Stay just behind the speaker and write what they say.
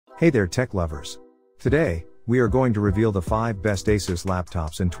Hey there tech lovers! Today, we are going to reveal the 5 best ASUS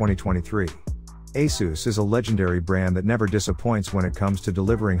laptops in 2023. ASUS is a legendary brand that never disappoints when it comes to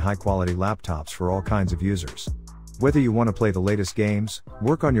delivering high-quality laptops for all kinds of users. Whether you want to play the latest games,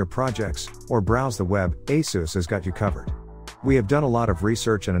 work on your projects, or browse the web, ASUS has got you covered. We have done a lot of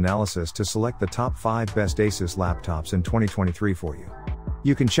research and analysis to select the top 5 best ASUS laptops in 2023 for you.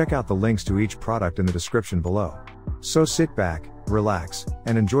 You can check out the links to each product in the description below. So sit back, relax,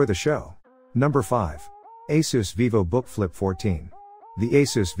 and enjoy the show. Number 5. ASUS VivoBook Flip 14. The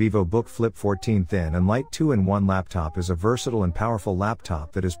ASUS VivoBook Flip 14 thin and light 2-in-1 laptop is a versatile and powerful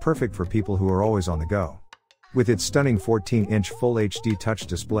laptop that is perfect for people who are always on the go. With its stunning 14-inch Full HD touch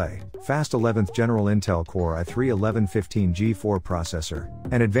display, fast 11th General Intel Core i3-1115G4 processor,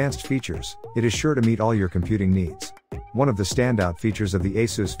 and advanced features, it is sure to meet all your computing needs. One of the standout features of the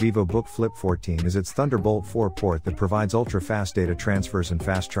ASUS VivoBook Flip 14 is its Thunderbolt 4 port that provides ultra-fast data transfers and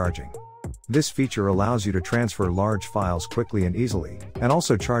fast charging. This feature allows you to transfer large files quickly and easily, and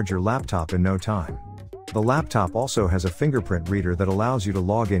also charge your laptop in no time. The laptop also has a fingerprint reader that allows you to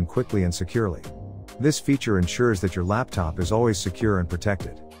log in quickly and securely. This feature ensures that your laptop is always secure and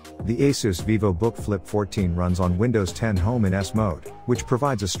protected. The ASUS VivoBook Flip 14 runs on Windows 10 Home in S mode, which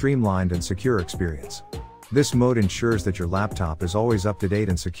provides a streamlined and secure experience. This mode ensures that your laptop is always up to date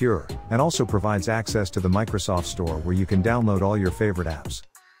and secure, and also provides access to the Microsoft Store where you can download all your favorite apps.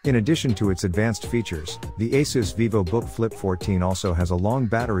 In addition to its advanced features, the ASUS VivoBook Flip 14 also has a long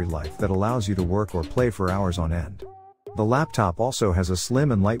battery life that allows you to work or play for hours on end. The laptop also has a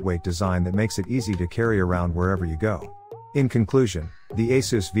slim and lightweight design that makes it easy to carry around wherever you go. In conclusion, the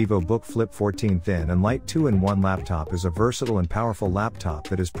ASUS VivoBook Flip 14 thin and light 2-in-1 laptop is a versatile and powerful laptop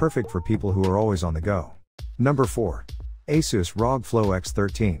that is perfect for people who are always on the go. Number 4. ASUS ROG Flow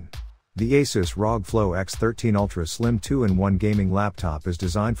X13. The ASUS ROG Flow X13 Ultra Slim 2-in-1 gaming laptop is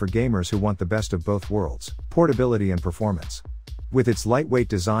designed for gamers who want the best of both worlds, portability and performance. With its lightweight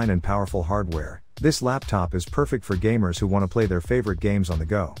design and powerful hardware, this laptop is perfect for gamers who want to play their favorite games on the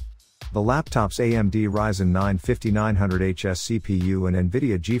go. The laptop's AMD Ryzen 9 5900HS CPU and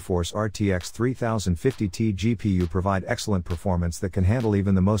NVIDIA GeForce RTX 3050Ti GPU provide excellent performance that can handle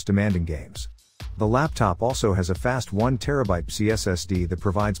even the most demanding games. The laptop also has a fast 1TB SSD that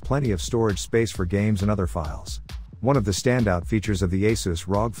provides plenty of storage space for games and other files. One of the standout features of the ASUS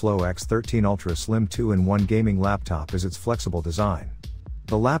ROG Flow X13 Ultra Slim 2-in-1 gaming laptop is its flexible design.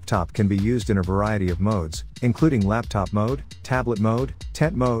 The laptop can be used in a variety of modes, including laptop mode, tablet mode,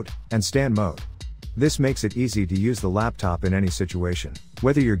 tent mode, and stand mode. This makes it easy to use the laptop in any situation,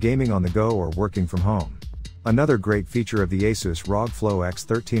 whether you're gaming on the go or working from home. Another great feature of the ASUS ROG Flow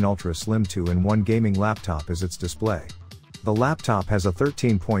X13 Ultra Slim 2-in-1 gaming laptop is its display. The laptop has a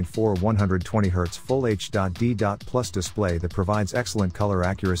 13.4 120Hz Full HD+ display that provides excellent color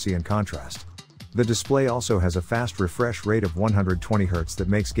accuracy and contrast. The display also has a fast refresh rate of 120Hz that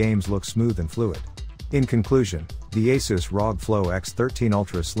makes games look smooth and fluid. In conclusion, the ASUS ROG Flow X13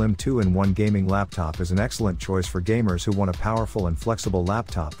 Ultra Slim 2-in-1 gaming laptop is an excellent choice for gamers who want a powerful and flexible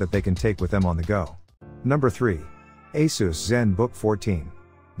laptop that they can take with them on the go. Number 3. ASUS ZenBook 14.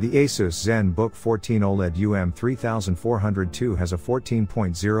 The ASUS ZenBook 14 OLED UM3402 has a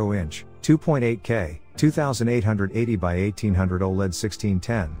 14.0-inch, 2.8K, 2880 by 1800 OLED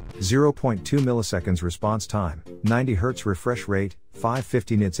 1610, 0.2 milliseconds response time, 90 Hz refresh rate,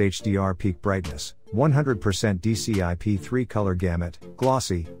 550 nits HDR peak brightness, 100% DCI-P3 color gamut,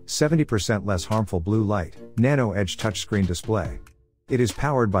 glossy, 70% less harmful blue light, nano edge touchscreen display. It is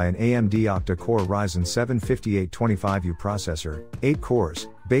powered by an AMD octa-core Ryzen 7 5825U processor, 8 cores,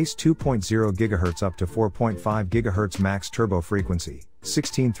 base 2.0 GHz up to 4.5 GHz max turbo frequency,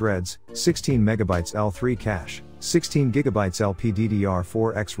 16 threads, 16 MB L3 cache, 16 GB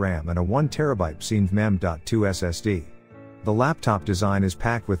LPDDR4X RAM and a 1TB SeamMem.2 SSD. The laptop design is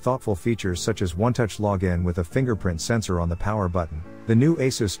packed with thoughtful features such as one-touch login with a fingerprint sensor on the power button, the new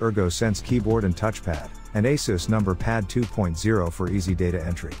ASUS ErgoSense keyboard and touchpad, and ASUS Number Pad 2.0 for easy data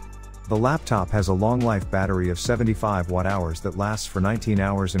entry. The laptop has a long-life battery of 75 watt-hours that lasts for 19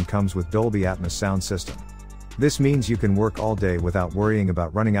 hours and comes with Dolby Atmos sound system. This means you can work all day without worrying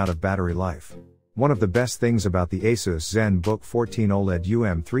about running out of battery life. One of the best things about the ASUS ZenBook 14 OLED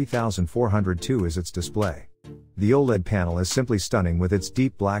UM3402 is its display. The OLED panel is simply stunning with its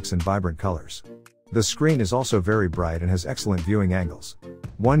deep blacks and vibrant colors. The screen is also very bright and has excellent viewing angles.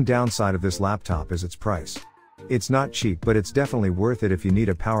 One downside of this laptop is its price. It's not cheap, but it's definitely worth it if you need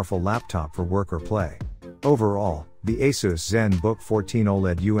a powerful laptop for work or play. Overall, the ASUS ZenBook 14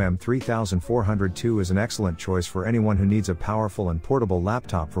 OLED UM3402 is an excellent choice for anyone who needs a powerful and portable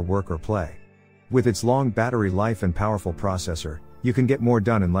laptop for work or play. With its long battery life and powerful processor, You can get more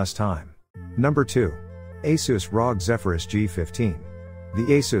done in less time. Number 2. ASUS ROG Zephyrus G15. The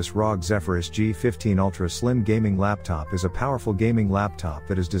ASUS ROG Zephyrus G15 Ultra Slim Gaming Laptop is a powerful gaming laptop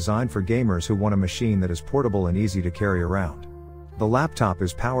that is designed for gamers who want a machine that is portable and easy to carry around. The laptop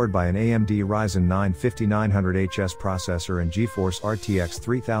is powered by an AMD Ryzen 9 5900HS processor and GeForce RTX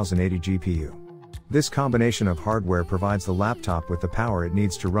 3080 GPU. This combination of hardware provides the laptop with the power it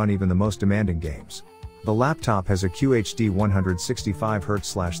needs to run even the most demanding games. The laptop has a QHD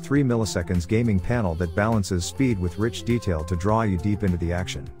 165Hz/3ms gaming panel that balances speed with rich detail to draw you deep into the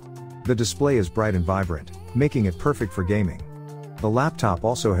action. The display is bright and vibrant, making it perfect for gaming. The laptop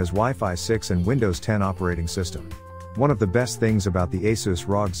also has Wi-Fi 6 and Windows 10 operating system. One of the best things about the ASUS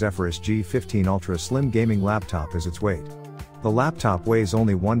ROG Zephyrus G15 Ultra Slim Gaming Laptop is its weight. The laptop weighs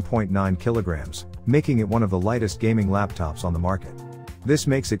only 1.9 kilograms, making it one of the lightest gaming laptops on the market. This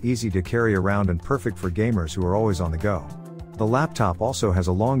makes it easy to carry around and perfect for gamers who are always on the go. The laptop also has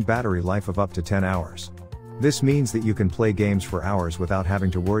a long battery life of up to 10 hours. This means that you can play games for hours without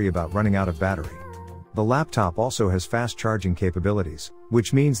having to worry about running out of battery. The laptop also has fast charging capabilities,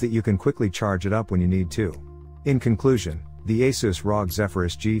 which means that you can quickly charge it up when you need to. In conclusion, the ASUS ROG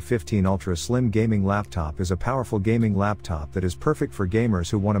Zephyrus G15 Ultra Slim Gaming Laptop is a powerful gaming laptop that is perfect for gamers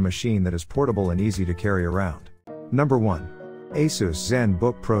who want a machine that is portable and easy to carry around. Number 1. ASUS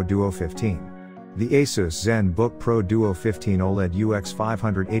ZenBook Pro Duo 15. The ASUS ZenBook Pro Duo 15 OLED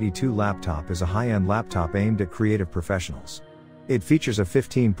UX582 laptop is a high-end laptop aimed at creative professionals. It features a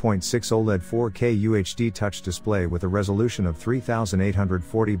 15.6 OLED 4K UHD touch display with a resolution of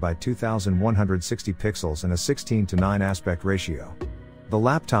 3840 by 2160 pixels and a 16:9 aspect ratio. The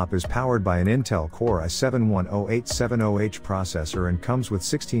laptop is powered by an Intel Core i7-10870H processor and comes with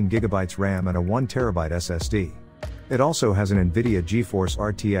 16GB RAM and a 1TB SSD. It also has an NVIDIA GeForce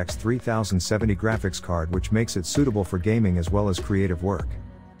RTX 3070 graphics card, which makes it suitable for gaming as well as creative work.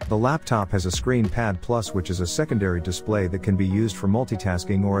 The laptop has a Screen Pad Plus, which is a secondary display that can be used for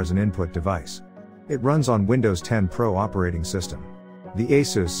multitasking or as an input device. It runs on Windows 10 Pro operating system. The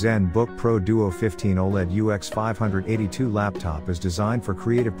ASUS ZenBook Pro Duo 15 OLED UX582 laptop is designed for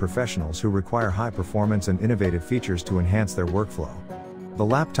creative professionals who require high performance and innovative features to enhance their workflow. The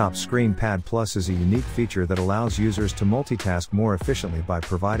laptop's Screen Pad Plus is a unique feature that allows users to multitask more efficiently by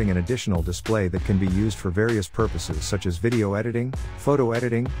providing an additional display that can be used for various purposes such as video editing, photo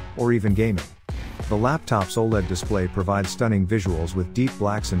editing, or even gaming. The laptop's OLED display provides stunning visuals with deep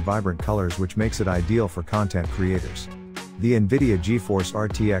blacks and vibrant colors, which makes it ideal for content creators. The NVIDIA GeForce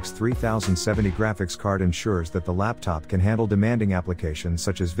RTX 3070 graphics card ensures that the laptop can handle demanding applications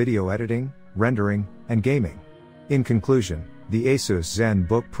such as video editing, rendering, and gaming. In conclusion, the ASUS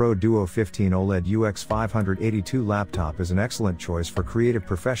ZenBook Pro Duo 15 OLED UX582 laptop is an excellent choice for creative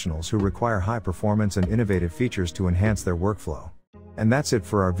professionals who require high performance and innovative features to enhance their workflow. And that's it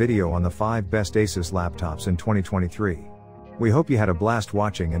for our video on the 5 best ASUS laptops in 2023. We hope you had a blast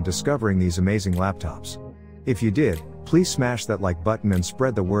watching and discovering these amazing laptops. If you did, please smash that like button and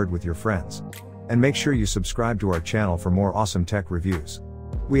spread the word with your friends. And make sure you subscribe to our channel for more awesome tech reviews.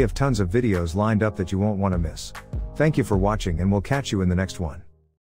 We have tons of videos lined up that you won't want to miss. Thank you for watching, and we'll catch you in the next one.